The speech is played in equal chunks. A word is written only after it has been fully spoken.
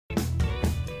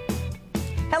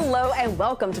Hello and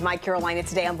welcome to My Carolina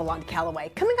Today. I'm Valanda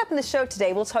Calloway. Coming up in the show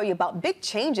today, we'll tell you about big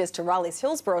changes to Raleigh's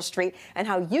Hillsborough Street and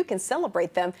how you can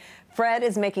celebrate them. Fred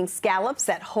is making scallops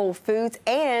at Whole Foods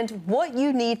and what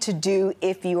you need to do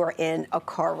if you are in a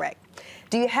car wreck.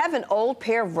 Do you have an old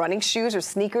pair of running shoes or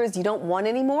sneakers you don't want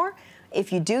anymore?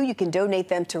 If you do, you can donate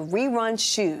them to Rerun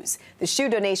Shoes. The shoe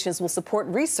donations will support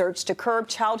research to curb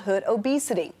childhood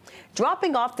obesity.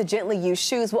 Dropping off the gently used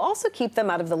shoes will also keep them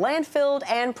out of the landfill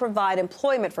and provide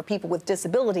employment for people with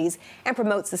disabilities and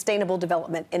promote sustainable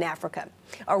development in Africa.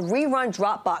 A Rerun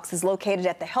drop box is located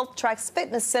at the Health Tracks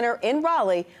Fitness Center in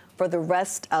Raleigh for the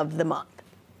rest of the month.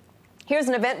 Here's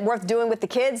an event worth doing with the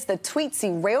kids. The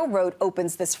Tweetsie Railroad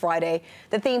opens this Friday.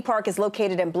 The theme park is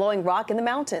located in Blowing Rock in the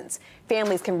mountains.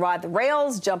 Families can ride the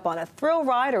rails, jump on a thrill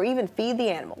ride, or even feed the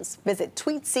animals. Visit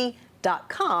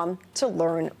Tweetsie.com to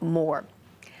learn more.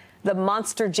 The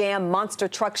Monster Jam Monster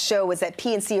Truck Show is at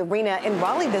PNC Arena in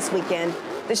Raleigh this weekend.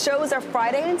 The shows are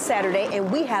Friday and Saturday,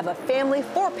 and we have a family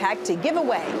 4-pack to give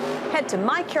away. Head to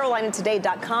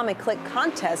MyCarolinaToday.com and click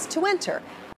Contest to enter.